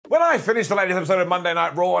When I finished the latest episode of Monday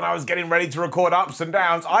Night Raw and I was getting ready to record Ups and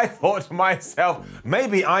Downs, I thought to myself,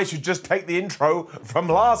 maybe I should just take the intro from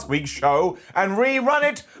last week's show and rerun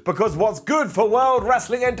it, because what's good for World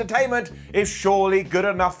Wrestling Entertainment is surely good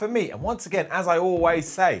enough for me. And once again, as I always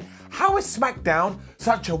say, how is SmackDown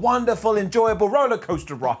such a wonderful, enjoyable roller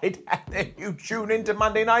coaster ride, and then you tune into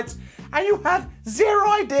Monday nights and you have zero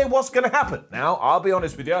idea what's going to happen? Now, I'll be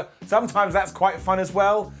honest with you, sometimes that's quite fun as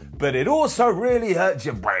well, but it also really hurts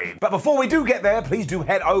your brain. But before we do get there, please do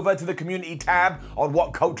head over to the community tab on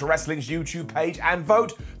WhatCulture Wrestling's YouTube page and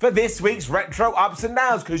vote for this week's Retro Ups and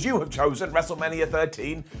Downs, because you have chosen WrestleMania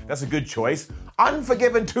 13. That's a good choice.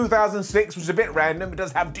 Unforgiven 2006 was a bit random. It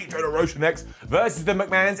does have D-Generation X versus the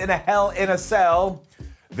McMahons in a Hell in a Cell.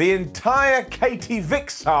 The entire Katie Vick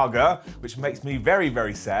saga, which makes me very,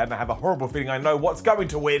 very sad, and I have a horrible feeling I know what's going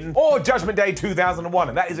to win, or Judgment Day 2001,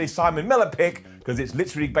 and that is a Simon Miller pick, because it's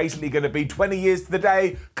literally basically going to be 20 years to the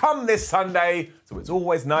day come this Sunday, so it's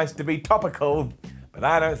always nice to be topical. But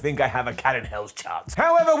I don't think I have a cat in hell's chance.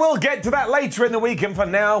 However, we'll get to that later in the week, and for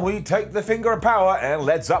now, we take the finger of power and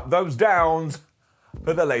let's up those downs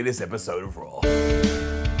for the latest episode of Raw.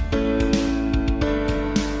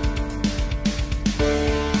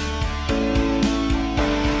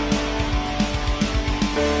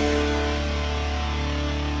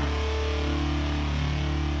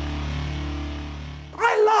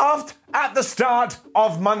 At the start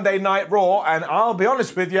of Monday Night Raw, and I'll be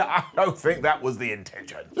honest with you, I don't think that was the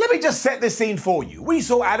intention. Let me just set this scene for you. We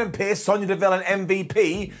saw Adam Pearce, Sonya Deville, and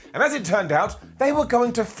MVP, and as it turned out, they were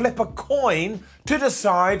going to flip a coin to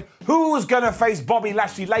decide who was going to face Bobby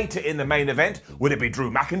Lashley later in the main event. Would it be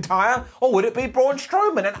Drew McIntyre or would it be Braun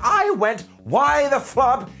Strowman? And I went, why the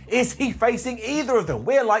flub is he facing either of them?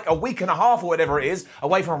 We're like a week and a half or whatever it is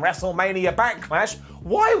away from WrestleMania Backlash.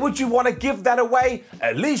 Why would you want to give that away?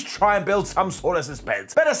 At least try and build some sort of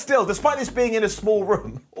suspense. Better still, despite this being in a small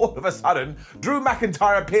room, all of a sudden, Drew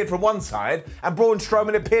McIntyre appeared from one side and Braun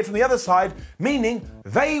Strowman appeared from the other side, meaning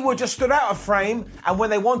they were just stood out of frame, and when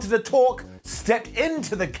they wanted to talk, stepped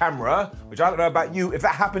into the camera, which I don't know about you, if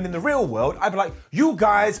that happened in the real world, I'd be like, you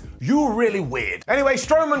guys, you're really weird. Anyway,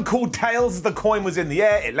 Strowman called tails as the coin was in the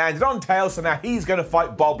air, it landed on tails, so now he's gonna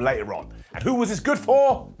fight Bob later on. And who was this good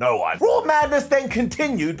for? No one. Raw madness then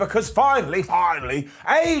continued because finally,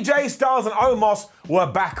 AJ Styles and Omos were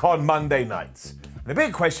back on Monday nights. And the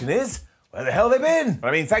big question is, where the hell have they been?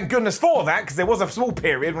 I mean, thank goodness for that, because there was a small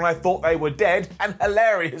period when I thought they were dead, and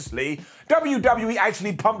hilariously, WWE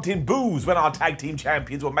actually pumped in boos when our tag team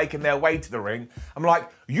champions were making their way to the ring. I'm like,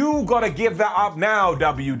 you gotta give that up now,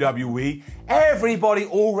 WWE. Everybody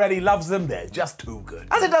already loves them, they're just too good.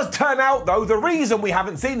 As it does turn out though, the reason we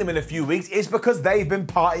haven't seen them in a few weeks is because they've been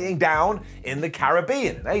partying down in the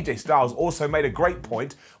Caribbean. And AJ Styles also made a great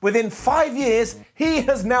point. Within 5 years, he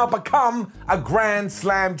has now become a Grand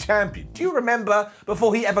Slam champion. Do you remember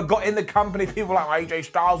before he ever got in the company, people were like, AJ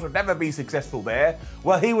Styles would never be successful there?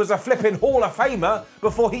 Well, he was a flipping Hall of Famer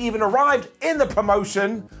before he even arrived in the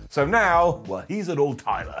promotion. So now, well, he's an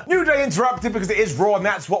all-timer. New Day interrupted because it is Raw and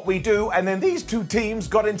that's what we do, and then these two teams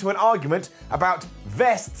got into an argument about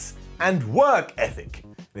vests and work ethic.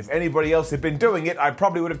 And if anybody else had been doing it, I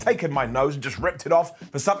probably would have taken my nose and just ripped it off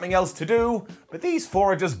for something else to do. But these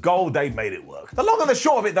four are just gold, they made it work. The long and the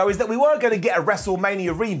short of it though is that we were going to get a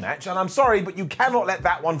WrestleMania rematch, and I'm sorry, but you cannot let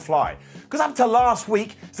that one fly. Because up to last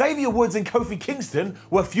week, Xavier Woods and Kofi Kingston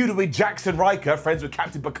were feuding with Jackson Ryker, friends with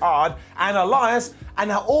Captain Picard, and Elias, and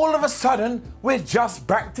now all of a sudden, we're just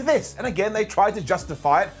back to this. And again, they tried to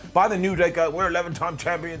justify it by the New Day going, we're 11-time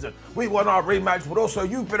champions and we won our rematch, but also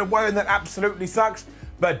you've been away and that absolutely sucks.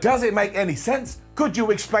 But does it make any sense? Could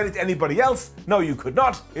you explain it to anybody else? No, you could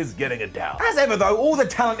not, is getting it down. As ever though, all the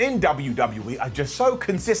talent in WWE are just so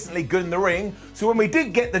consistently good in the ring, so when we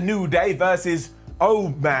did get the New Day versus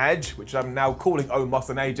Omos, which I'm now calling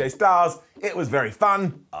Omos and AJ Styles, it was very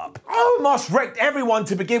fun. Omos wrecked everyone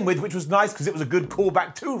to begin with, which was nice because it was a good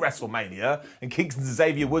callback to WrestleMania, and Kingston and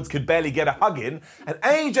Xavier Woods could barely get a hug in, and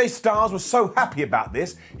AJ Styles was so happy about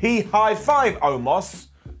this, he high-fived Omos.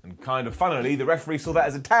 And kind of funnily, the referee saw that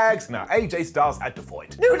as a tag, so now AJ Styles had to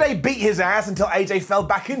fight. New Day beat his ass until AJ fell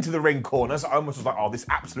back into the ring corner, so Omos was like, oh, this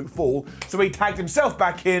absolute fool. So he tagged himself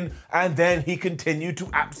back in, and then he continued to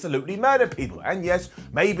absolutely murder people. And yes,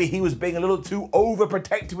 maybe he was being a little too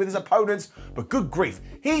overprotective with his opponents, but good grief,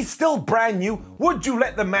 he's still brand new. Would you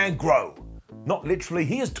let the man grow? Not literally,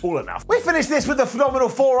 he is tall enough. We finished this with the phenomenal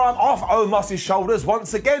forearm off Omos' shoulders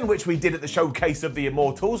once again, which we did at the Showcase of the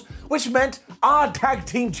Immortals, which meant our tag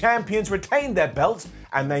team champions retained their belts,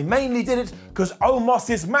 and they mainly did it because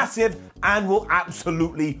Omos is massive and will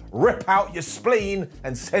absolutely rip out your spleen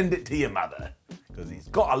and send it to your mother. because he's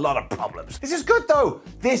got a lot of problems. This is good though.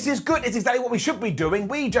 This is good. It's exactly what we should be doing.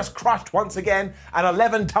 We just crushed once again an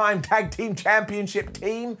 11-time tag team championship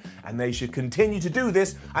team, and they should continue to do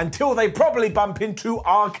this until they probably bump into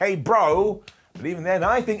RKBro. But even then,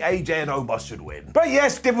 I think AJ and Omos should win. But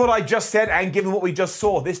yes, given what I just said and given what we just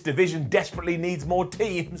saw, this division desperately needs more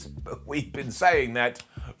teams. But we've been saying that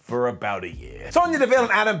for about a year. Sonya Deville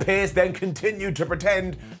and Adam Pearce then continued to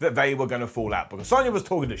pretend that they were going to fall out because Sonya was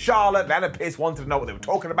talking to Charlotte and Adam Pearce wanted to know what they were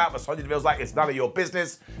talking about, but Sonya Deville's like, it's none of your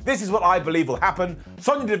business. This is what I believe will happen.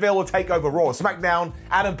 Sonya Deville will take over Raw or SmackDown,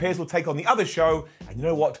 Adam Pearce will take on the other show, and you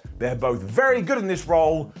know what? They're both very good in this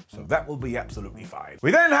role, so that will be absolutely fine. We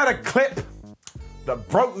then had a clip that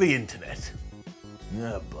broke the internet.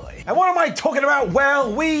 Oh boy. And what am I talking about?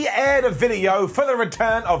 Well, we aired a video for the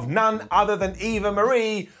return of none other than Eva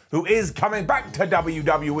Marie, who is coming back to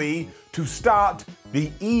WWE to start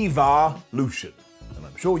the Eva-lution. And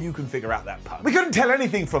I'm sure you can figure out that pun. We couldn't tell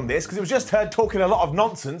anything from this because it was just her talking a lot of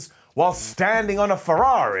nonsense while standing on a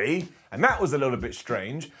Ferrari, and that was a little bit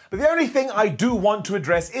strange. But the only thing I do want to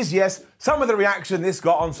address is, yes, some of the reaction this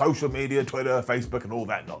got on social media, Twitter, Facebook, and all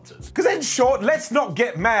that nonsense. Because in short, let's not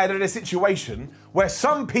get mad at a situation where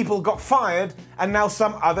some people got fired and now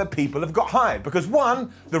some other people have got hired. Because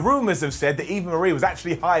one, the rumors have said that Eva Marie was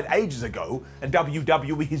actually hired ages ago and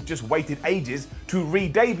WWE has just waited ages to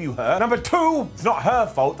re-debut her. Number two, it's not her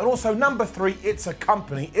fault. And also number three, it's a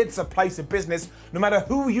company, it's a place of business. No matter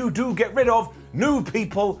who you do get rid of, new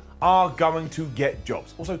people are going to get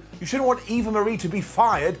jobs. Also, you shouldn't want Eva Marie to be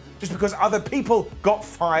fired just because other people got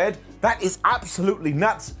fired. That is absolutely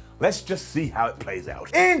nuts. Let's just see how it plays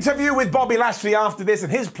out. Interview with Bobby Lashley after this,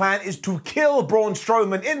 and his plan is to kill Braun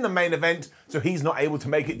Strowman in the main event so he's not able to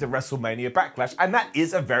make it to WrestleMania Backlash, and that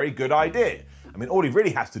is a very good idea. I mean, all he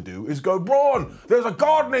really has to do is go, Braun, there's a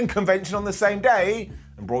gardening convention on the same day,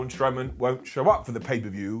 and Braun Strowman won't show up for the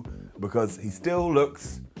pay-per-view because he still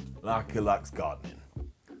looks like he likes gardening.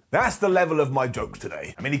 That's the level of my jokes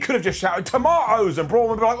today. I mean, he could have just shouted tomatoes and Braun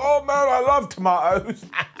would be like, oh man, I love tomatoes.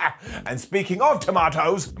 And speaking of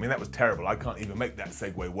tomatoes, I mean, that was terrible. I can't even make that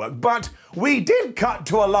segue work. But we did cut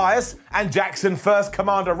to Elias and Jackson First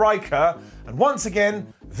Commander Riker. And once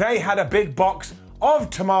again, they had a big box of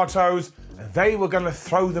tomatoes and they were going to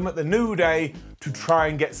throw them at the New Day to try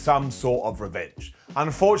and get some sort of revenge.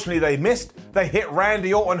 Unfortunately, they missed. They hit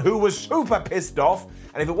Randy Orton, who was super pissed off.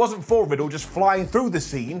 And if it wasn't for Riddle just flying through the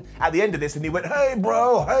scene at the end of this and he went, hey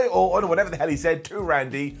bro, hey Orton, or whatever the hell he said to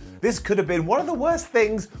Randy, this could have been one of the worst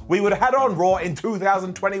things we would have had on Raw in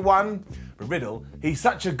 2021. But Riddle, he's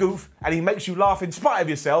such a goof and he makes you laugh in spite of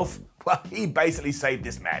yourself. Well, he basically saved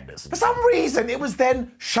this madness. For some reason, it was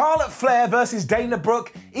then Charlotte Flair versus Dana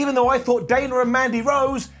Brooke, even though I thought Dana and Mandy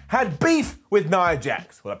Rose had beef with Nia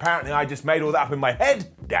Jax. Well, apparently I just made all that up in my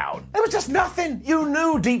head. Down. It was just nothing. You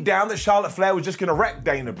knew deep down that Charlotte Flair was just going to wreck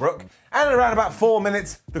Dana Brooke. And in around about 4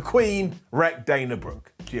 minutes, the Queen wrecked Dana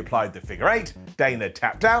Brooke. She applied the figure eight, Dana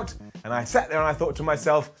tapped out, and I sat there and I thought to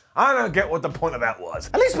myself, I don't get what the point of that was.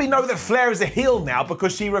 At least we know that Flair is a heel now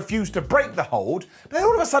because she refused to break the hold, but then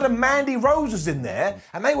all of a sudden Mandy Rose was in there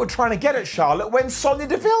and they were trying to get at Charlotte when Sonya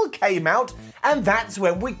Deville came out, and that's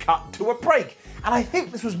when we cut to a break. And I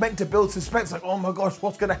think this was meant to build suspense, like, oh my gosh,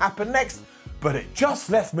 what's going to happen next? But it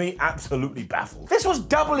just left me absolutely baffled. This was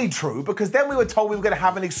doubly true because then we were told we were going to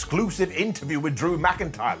have an exclusive interview with Drew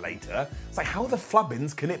McIntyre later. It's like, how the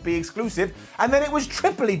flubbins can it be exclusive? And then it was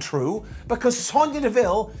triply true because Sonya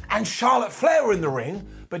Deville and Charlotte Flair were in the ring,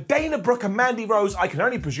 but Dana Brooke and Mandy Rose, I can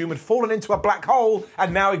only presume, had fallen into a black hole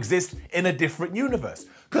and now exist in a different universe.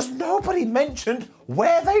 Because nobody mentioned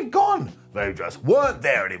where they'd gone. They just weren't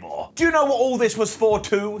there anymore. Do you know what all this was for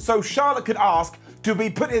too? So Charlotte could ask to be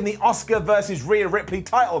put in the Asuka versus Rhea Ripley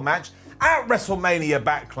title match at WrestleMania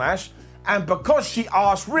Backlash. And because she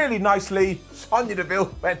asked really nicely, Sonya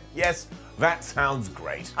Deville went, yes, that sounds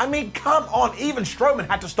great. I mean, come on, even Strowman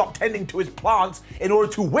had to stop tending to his plants in order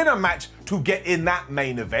to win a match to get in that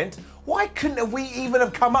main event. Why couldn't we even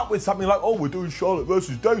have come up with something like, oh, we're doing Charlotte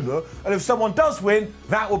versus Dana, and if someone does win,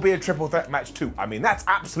 that will be a triple threat match too. I mean, that's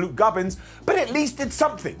absolute gubbins, but at least it's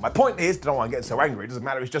something. My point is, don't want to get so angry, it doesn't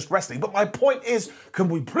matter, it's just wrestling, but my point is, can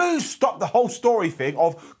we please stop the whole story thing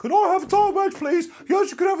of, could I have a title match, please? Yes,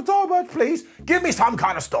 you could have a title match, please. Give me some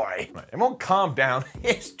kind of story. Right, everyone calm down,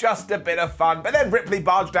 it's just a bit of fun. But then Ripley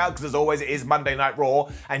barged out, because as always, it is Monday Night Raw,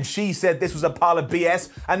 and she said this was a pile of BS,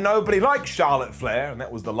 and nobody liked Charlotte Flair, and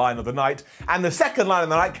that was the line of the night. night, and the second line of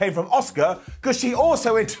the night came from Asuka because she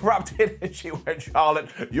also interrupted and she went, "Charlotte,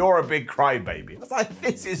 you're a big crybaby." I was like,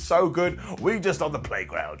 this is so good. We just on the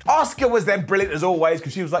playground. Asuka was then brilliant as always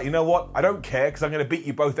because she was like, you know what? I don't care because I'm going to beat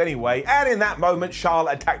you both anyway. And in that moment,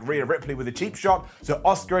 Charlotte attacked Rhea Ripley with a cheap shot, so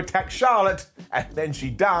Asuka attacked Charlotte, and then she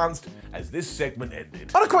danced as this segment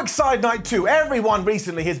ended. On a quick side note too, everyone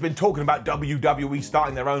recently has been talking about WWE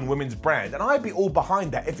starting their own women's brand, and I'd be all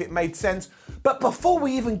behind that if it made sense. But before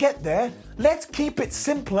we even get there, let's keep it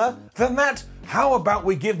simpler than that. How about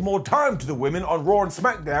we give more time to the women on Raw and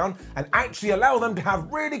SmackDown and actually allow them to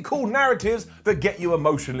have really cool narratives that get you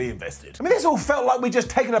emotionally invested? I mean, this all felt like we just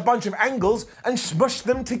taken a bunch of angles and smushed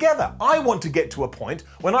them together. I want to get to a point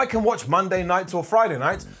when I can watch Monday nights or Friday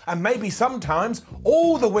nights, and maybe sometimes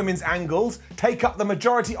all the women's angles take up the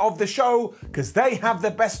majority of the show because they have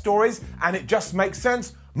the best stories and it just makes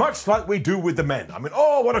sense. Much like we do with the men. I mean,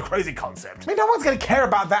 oh, what a crazy concept. I mean, no one's going to care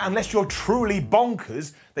about that unless you're truly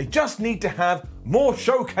bonkers. They just need to have more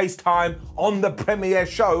showcase time on the premiere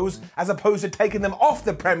shows as opposed to taking them off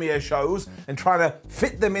the premiere shows and trying to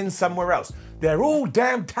fit them in somewhere else. They're all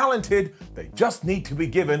damn talented. They just need to be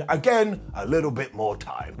given, again, a little bit more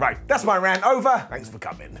time. Right, that's my rant over. Thanks for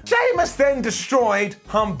coming. Sheamus then destroyed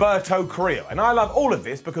Humberto Carrillo. And I love all of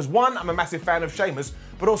this because one, I'm a massive fan of Sheamus,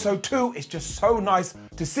 but also two, it's just so nice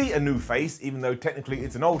to see a new face, even though technically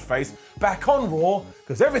it's an old face, back on Raw,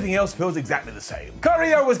 because everything else feels exactly the same.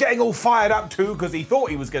 Carrillo was getting all fired up too, because he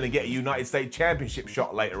thought he was going to get a United States Championship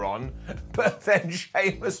shot later on, but then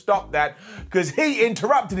Sheamus stopped that, because he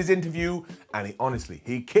interrupted his interview, and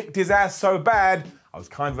he kicked his ass so bad, I was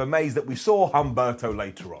kind of amazed that we saw Humberto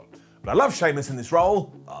later on. But I love Sheamus in this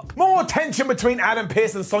role. Up. More tension between Adam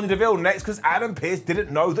Pearce and Sonya Deville next because Adam Pearce didn't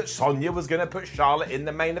know that Sonya was going to put Charlotte in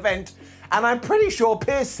the main event. And I'm pretty sure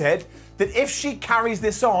Pearce said that if she carries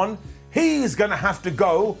this on, he's going to have to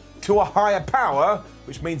go to a higher power,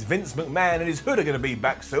 which means Vince McMahon and his hood are going to be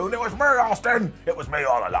back soon. It was me, Austin. It was me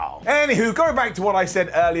all along. Anywho, going back to what I said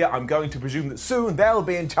earlier, I'm going to presume that soon they'll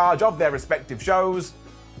be in charge of their respective shows.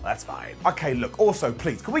 That's fine. Okay, look, also,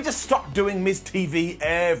 please, can we just stop doing Miz TV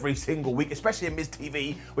every single week, especially in Miz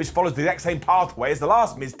TV, which follows the exact same pathway as the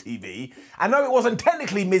last Miz TV? I know it wasn't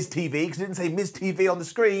technically Miz TV, because it didn't say Miz TV on the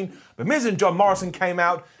screen, but Miz and John Morrison came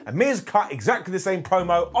out, and Miz cut exactly the same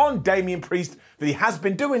promo on Damian Priest that he has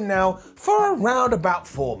been doing now for around about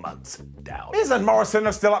 4 months down. Miz and Morrison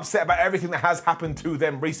are still upset about everything that has happened to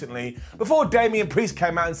them recently, before Damian Priest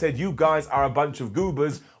came out and said, "You guys are a bunch of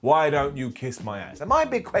goobers, why don't you kiss my ass?" And my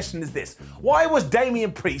big question is this: why was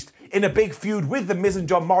Damian Priest in a big feud with The Miz and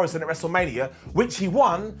John Morrison at WrestleMania, which he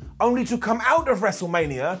won, only to come out of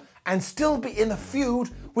WrestleMania and still be in a feud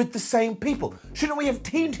with the same people? Shouldn't we have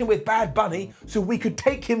teamed him with Bad Bunny so we could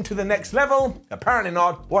take him to the next level? Apparently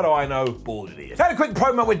not. What do I know? Bald idiot. Had a quick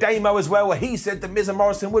promo with Damo as well, where he said that Miz and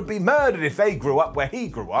Morrison would be murdered if they grew up where he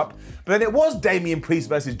grew up. But then it was Damian Priest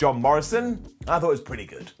versus John Morrison. I thought it was pretty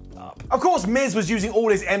good. Of course, Miz was using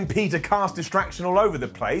all his MP to cast distraction all over the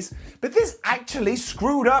place, but this actually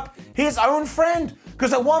screwed up his own friend.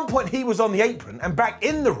 Because at one point he was on the apron and back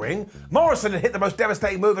in the ring, Morrison had hit the most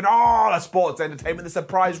devastating move in all of sports entertainment, the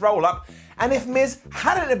surprise roll-up. And if Miz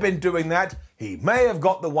hadn't have been doing that, he may have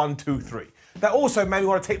got the 1, 2, 3. That also made me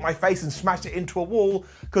want to take my face and smash it into a wall,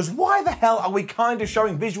 because why the hell are we kind of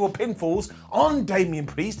showing visual pinfalls on Damian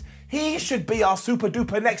Priest? He should be our super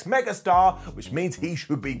duper next megastar, which means he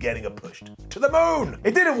should be getting a push to the moon.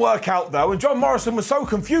 It didn't work out though, and John Morrison was so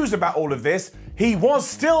confused about all of this, he was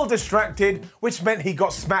still distracted, which meant he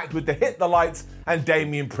got smacked with the hit the lights, and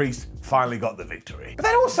Damian Priest finally got the victory. But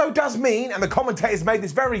that also does mean, and the commentators made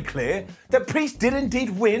this very clear, that Priest did indeed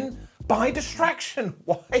win by distraction.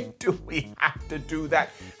 Why do we have to do that?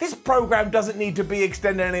 This program doesn't need to be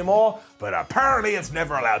extended anymore, but apparently it's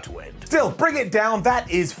never allowed to end. Still, bring it down, that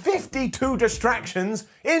is 52 distractions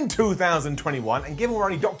in 2021, and given we're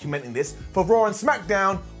only documenting this for Raw and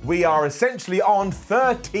SmackDown, we are essentially on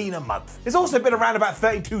 13 a month. There's also been around about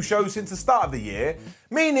 32 shows since the start of the year,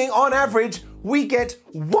 meaning on average, we get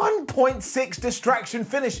 1.6 distraction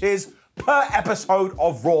finishes per episode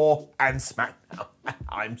of Raw and SmackDown.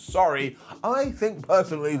 I'm sorry, I think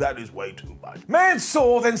personally that is way too much.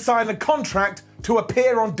 Mansoor then signed a contract to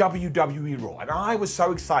appear on WWE RAW, and I was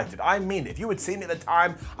so excited. I mean, if you had seen me at the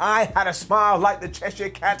time, I had a smile like the Cheshire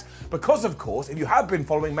Cat, because of course, if you have been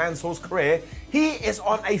following Mansoor's career, he is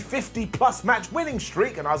on a 50+ match winning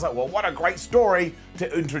streak, and I was like, well, what a great story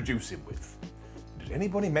to introduce him with. Did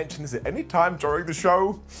anybody mention this at any time during the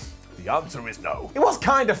show? The answer is no. It was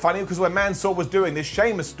kind of funny because when Mansoor was doing this,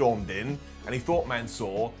 Sheamus stormed in and he thought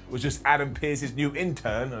Mansoor was just Adam Pearce's new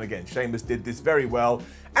intern, and again, Sheamus did this very well,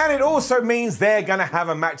 and it also means they're gonna have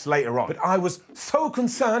a match later on. But I was so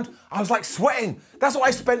concerned, I was like sweating. That's what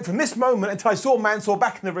I spent from this moment until I saw Mansoor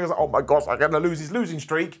back in the ring. I was like, oh my gosh, I'm gonna lose his losing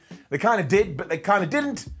streak. They kind of did, but they kind of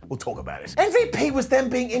didn't. We'll talk about it. MVP was then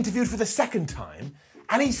being interviewed for the second time,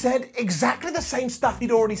 and he said exactly the same stuff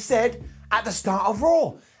he'd already said at the start of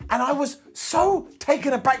Raw. And I was so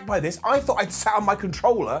taken aback by this, I thought I'd sat on my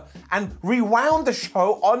controller and rewound the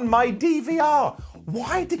show on my DVR.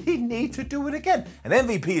 Why did he need to do it again? And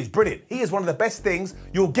MVP is brilliant. He is one of the best things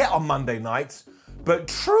you'll get on Monday nights, but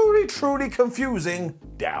truly, truly confusing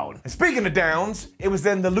down. And speaking of downs, it was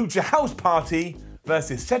then the Lucha House Party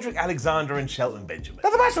versus Cedric Alexander and Shelton Benjamin.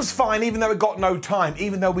 Now the match was fine even though it got no time,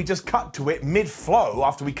 even though we just cut to it mid-flow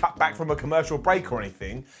after we cut back from a commercial break or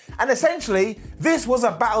anything. And essentially, this was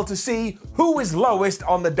a battle to see who is lowest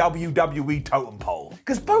on the WWE totem pole.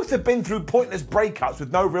 Because both have been through pointless breakups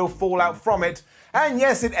with no real fallout from it. And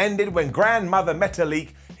yes, it ended when Grandmother Metalik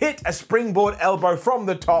hit a springboard elbow from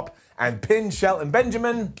the top and pinned Shelton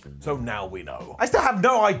Benjamin, so now we know. I still have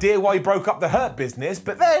no idea why he broke up the Hurt Business,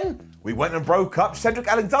 but then we went and broke up Cedric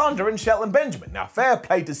Alexander and Shelton Benjamin. Now, fair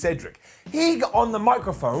play to Cedric. He got on the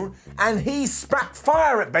microphone and he spat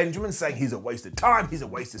fire at Benjamin, saying he's a waste of time, he's a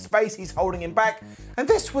waste of space, he's holding him back. And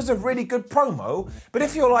this was a really good promo, but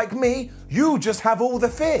if you're like me, you just have all the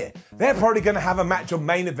fear. They're probably gonna have a match on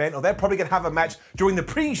Main Event, or they're probably gonna have a match during the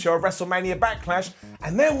pre-show of WrestleMania Backlash,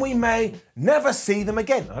 and then we may never see them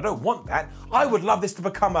again. And I don't want that. I would love this to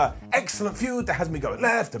become an excellent feud that has me going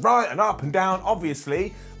left and right and up and down,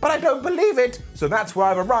 obviously, but I don't believe it, so that's where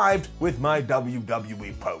I've arrived with my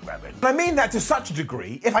WWE programming. And I mean that to such a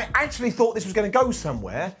degree, if I actually thought this was going to go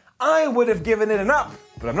somewhere, I would have given it an up,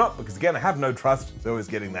 but I'm not, because again, I have no trust, so I was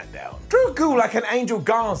getting that down. Drew Gulak and Angel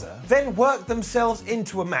Garza then worked themselves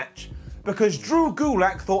into a match because Drew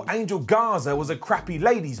Gulak thought Angel Garza was a crappy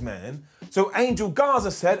ladies' man, so Angel Garza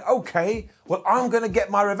said, okay, well, I'm going to get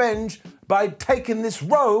my revenge by taking this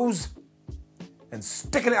rose and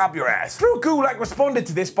sticking it up your ass. Drew Gulak responded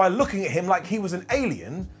to this by looking at him like he was an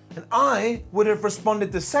alien, and I would have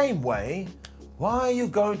responded the same way. Why are you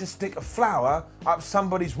going to stick a flower up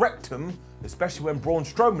somebody's rectum, especially when Braun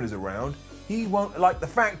Strowman is around? He won't like the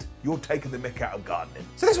fact you're taking the mick out of gardening.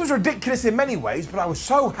 So this was ridiculous in many ways, but I was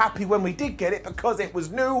so happy when we did get it because it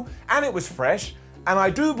was new and it was fresh. And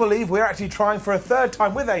I do believe we're actually trying for a third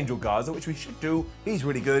time with Angel Garza, which we should do. He's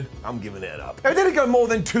really good. I'm giving it up. Now, it didn't go more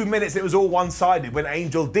than 2 minutes. It was all one-sided when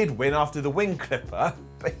Angel did win after the wing clipper.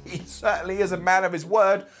 But he certainly is a man of his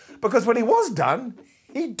word, because when he was done,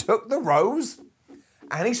 he took the rose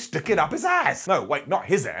and he stuck it up his ass. No, wait, not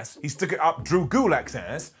his ass. He stuck it up Drew Gulak's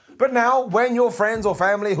ass. But now, when your friends or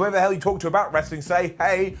family, whoever the hell you talk to about wrestling, say,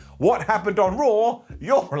 hey, what happened on Raw?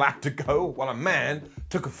 You're allowed to go, while a man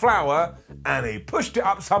took a flower and he pushed it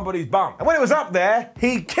up somebody's bum. And when it was up there,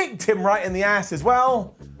 he kicked him right in the ass as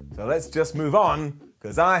well. So let's just move on,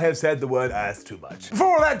 because I have said the word ass too much.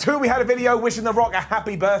 Before all that too, we had a video wishing The Rock a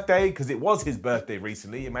happy birthday, because it was his birthday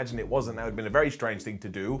recently. Imagine it wasn't, that would have been a very strange thing to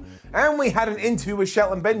do. And we had an interview with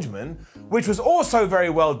Shelton Benjamin, which was also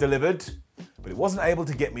very well delivered, but it wasn't able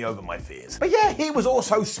to get me over my fears. But yeah, he was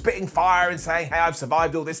also spitting fire and saying, hey, I've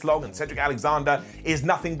survived all this long and Cedric Alexander is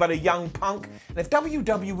nothing but a young punk. And if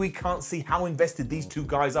WWE can't see how invested these two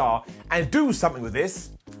guys are and do something with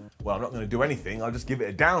this, well, I'm not going to do anything. I'll just give it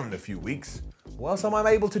a down in a few weeks. What else am I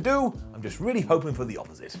able to do? I'm just really hoping for the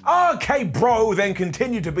opposite. RKBro then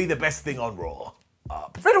continued to be the best thing on Raw.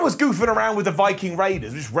 Riddle was goofing around with the Viking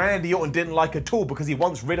Raiders, which Randy Orton didn't like at all because he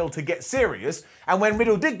wants Riddle to get serious. And when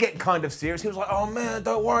Riddle did get kind of serious, he was like, oh man,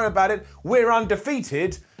 don't worry about it, we're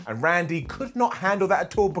undefeated. And Randy could not handle that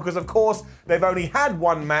at all because, of course, they've only had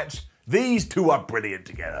one match. These two are brilliant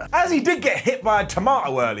together. As he did get hit by a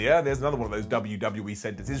tomato earlier, there's another one of those WWE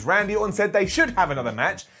sentences, Randy Orton said they should have another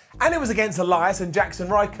match, and it was against Elias and Jackson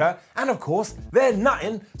Riker, and of course, they're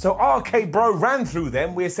nutting, so RK-Bro ran through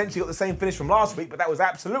them. We essentially got the same finish from last week, but that was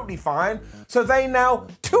absolutely fine. So they now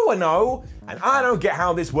 2-0, and I don't get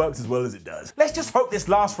how this works as well as it does. Let's just hope this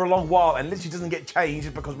lasts for a long while and literally doesn't get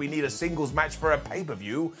changed because we need a singles match for a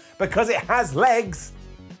pay-per-view, because it has legs.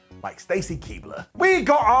 Like Stacy Keibler. We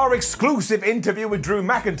got our exclusive interview with Drew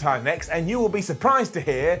McIntyre next, and you will be surprised to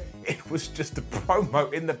hear it was just a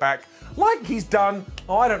promo in the back, like he's done,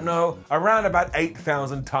 oh, I don't know, around about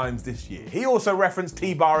 8,000 times this year. He also referenced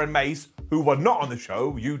T-Bar and Mace, who were not on the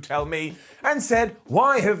show, you tell me, and said,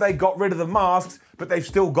 why have they got rid of the masks, but they've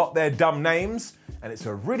still got their dumb names? And it's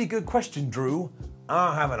a really good question, Drew.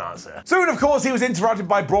 I have an answer. Soon, of course, he was interrupted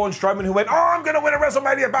by Braun Strowman, who went, "Oh, I'm going to win a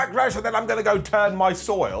WrestleMania Backlash, and then I'm going to go turn my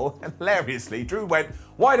soil." And hilariously, Drew went,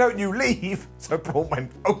 "Why don't you leave?" So Braun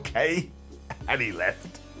went, "Okay," and he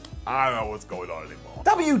left. I don't know what's going on anymore.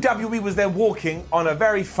 WWE was then walking on a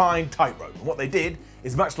very fine tightrope. And what they did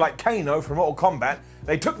is much like Kano from Mortal Kombat.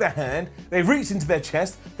 They took their hand, they reached into their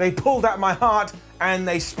chest, they pulled out my heart, and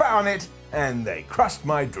they spat on it, and they crushed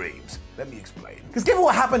my dreams. Let me explain. Because given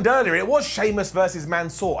what happened earlier, it was Sheamus versus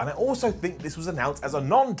Mansoor, and I also think this was announced as a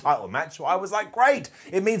non-title match, so I was like, great,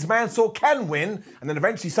 it means Mansoor can win, and then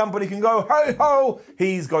eventually somebody can go, hey ho,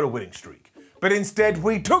 he's got a winning streak. But instead,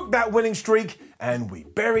 we took that winning streak and we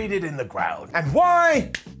buried it in the ground. And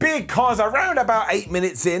why? Because around about 8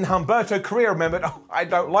 minutes in, Humberto Carrillo remembered, oh, I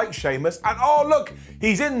don't like Sheamus, and oh look,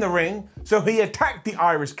 he's in the ring, so he attacked the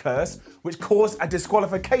Irish Curse, which caused a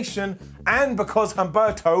disqualification, and because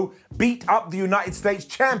Humberto beat up the United States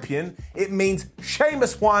champion, it means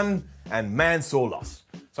Sheamus won and Mansoor lost.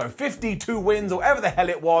 So 52 wins, or whatever the hell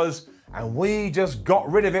it was, and we just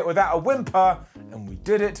got rid of it without a whimper, and we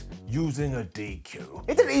did it using a DQ.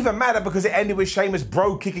 It didn't even matter because it ended with Sheamus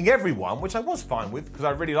bro kicking everyone, which I was fine with because I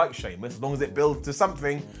really like Sheamus as long as it builds to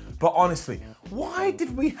something. But honestly, why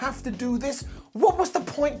did we have to do this? What was the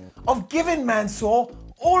point of giving Mansoor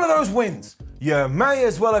all of those wins? You may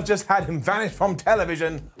as well have just had him vanish from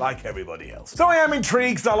television like everybody else. So I am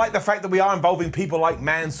intrigued because I like the fact that we are involving people like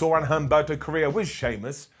Mansoor and Humberto Carrillo with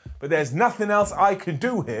Sheamus. But there's nothing else I can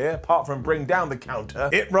do here apart from bring down the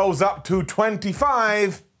counter. It rolls up to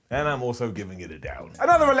 25, and I'm also giving it a down.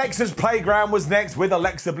 Another Alexa's Playground was next with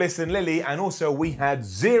Alexa Bliss and Lily, and also we had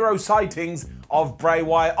 0 sightings of Bray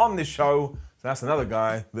Wyatt on this show. So that's another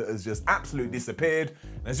guy that has just absolutely disappeared.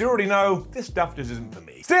 And as you already know, this stuff just isn't for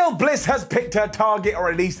me. Still, Bliss has picked her target,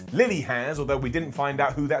 or at least Lily has, although we didn't find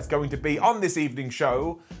out who that's going to be on this evening's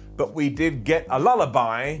show. But we did get a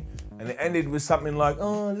lullaby, and it ended with something like,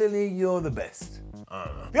 "Oh, Lily, you're the best."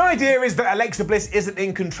 The idea is that Alexa Bliss isn't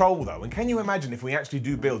in control though, and can you imagine if we actually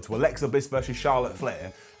do build to Alexa Bliss versus Charlotte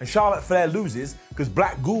Flair, and Charlotte Flair loses because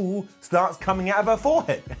black goo starts coming out of her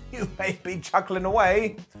forehead? You may be chuckling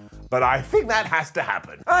away, but I think that has to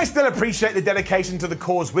happen. I still appreciate the dedication to the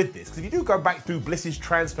cause with this, because if you do go back through Bliss's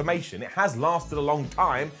transformation, it has lasted a long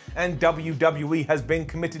time, and WWE has been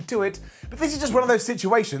committed to it, but this is just one of those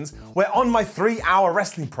situations where on my 3-hour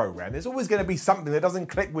wrestling program, there's always going to be something that doesn't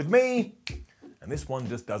click with me, and this one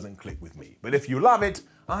just doesn't click with me. But if you love it,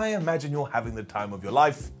 I imagine you're having the time of your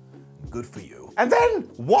life. Good for you. And then,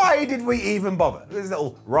 why did we even bother? This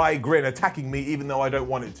little wry grin attacking me even though I don't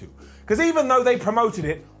want it to. Because even though they promoted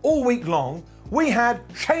it all week long, we had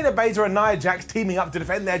Shayna Baszler and Nia Jax teaming up to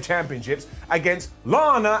defend their championships against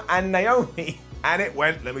Lana and Naomi. And it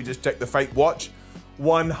went, let me just check the fake watch,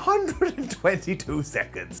 122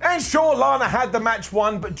 seconds. And sure, Lana had the match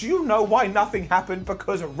won, but do you know why nothing happened?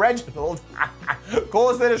 Because Reginald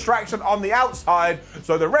caused the distraction on the outside,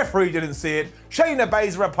 so the referee didn't see it. Shayna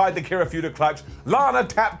Baszler applied the Kirifuda clutch. Lana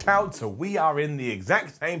tapped out, so we are in the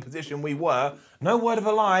exact same position we were, no word of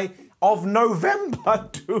a lie, of November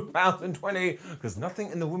 2020, because nothing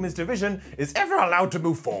in the women's division is ever allowed to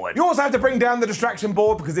move forward. You also have to bring down the distraction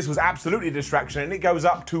board because this was absolutely a distraction, and it goes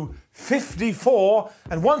up to 54.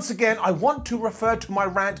 And once again, I want to refer to my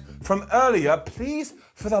rant from earlier. Please,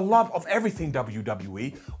 for the love of everything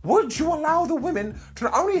WWE, would you allow the women to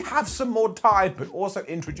not only have some more time, but also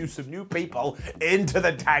introduce some new people into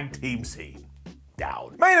the tag team scene?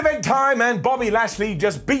 Down. Main event time, and Bobby Lashley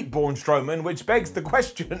just beat Braun Strowman, which begs the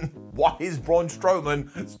question, why is Braun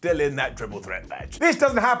Strowman still in that triple threat match? This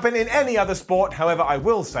doesn't happen in any other sport, however I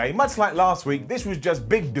will say, much like last week, this was just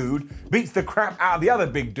big dude beats the crap out of the other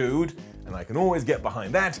big dude, and I can always get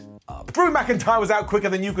behind that. Drew McIntyre was out quicker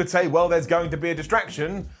than you could say, well, there's going to be a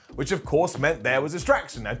distraction, which of course meant there was a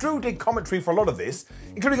distraction. Now, Drew did commentary for a lot of this,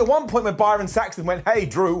 including at one point when Byron Saxton went, hey,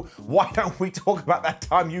 Drew, why don't we talk about that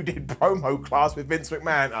time you did promo class with Vince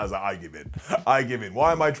McMahon? I was like, I give in.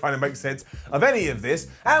 Why am I trying to make sense of any of this?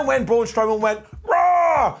 And when Braun Strowman went,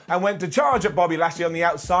 raw, and went to charge at Bobby Lashley on the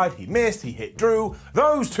outside, he missed, he hit Drew.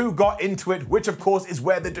 Those two got into it, which of course is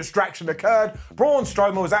where the distraction occurred. Braun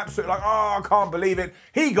Strowman was absolutely like, oh, I can't believe it.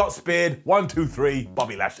 He got speared, 1, 2, 3,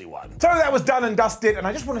 Bobby Lashley won. So that was done and dusted, and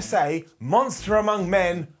I just want to say, monster among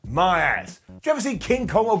men, my ass. Do you ever see King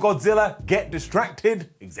Kong or Godzilla get distracted?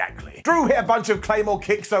 Exactly. Drew hit a bunch of Claymore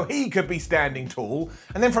kicks so he could be standing tall,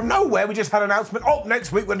 and then from nowhere we just had an announcement, oh,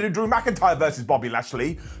 next week we're going to do Drew McIntyre versus Bobby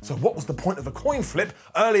Lashley. So what was the point of the coin flip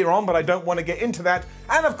earlier on, but I don't want to get into that.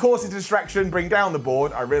 And of course it's a distraction, bring down the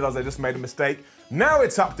board. I realize I just made a mistake. Now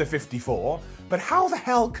it's up to 54, but how the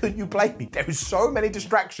hell could you blame me? There is so many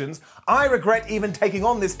distractions. I regret even taking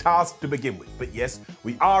on this task to begin with. But yes,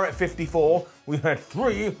 we are at 54. We had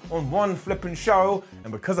 3 on one flipping show,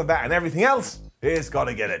 and because of that and everything else, it's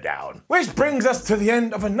gotta get it down. Which brings us to the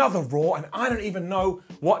end of another Raw, and I don't even know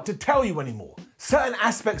what to tell you anymore. Certain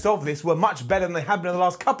aspects of this were much better than they have been in the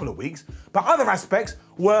last couple of weeks, but other aspects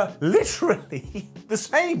were literally the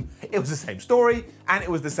same. It was the same story, and it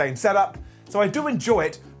was the same setup. So I do enjoy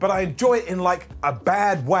it, but I enjoy it in like a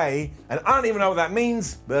bad way, and I don't even know what that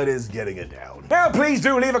means, but it's getting it down. Now please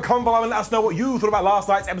do leave a comment below and let us know what you thought about last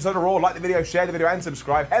night's episode of Raw. Like the video, share the video, and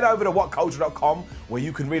subscribe. Head over to WhatCulture.com where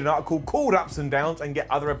you can read an article called Ups and Downs and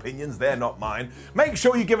get other opinions, they're not mine. Make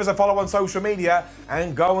sure you give us a follow on social media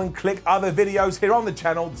and go and click other videos here on the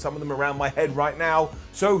channel, some of them around my head right now,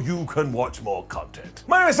 so you can watch more content.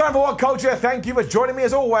 My name is Simon for WhatCulture, thank you for joining me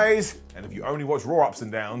as always, and if you only watch Raw Ups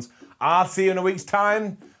and Downs, I'll see you in a week's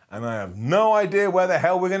time, and I have no idea where the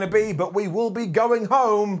hell we're going to be, but we will be going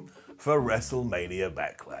home for WrestleMania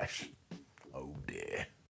Backlash.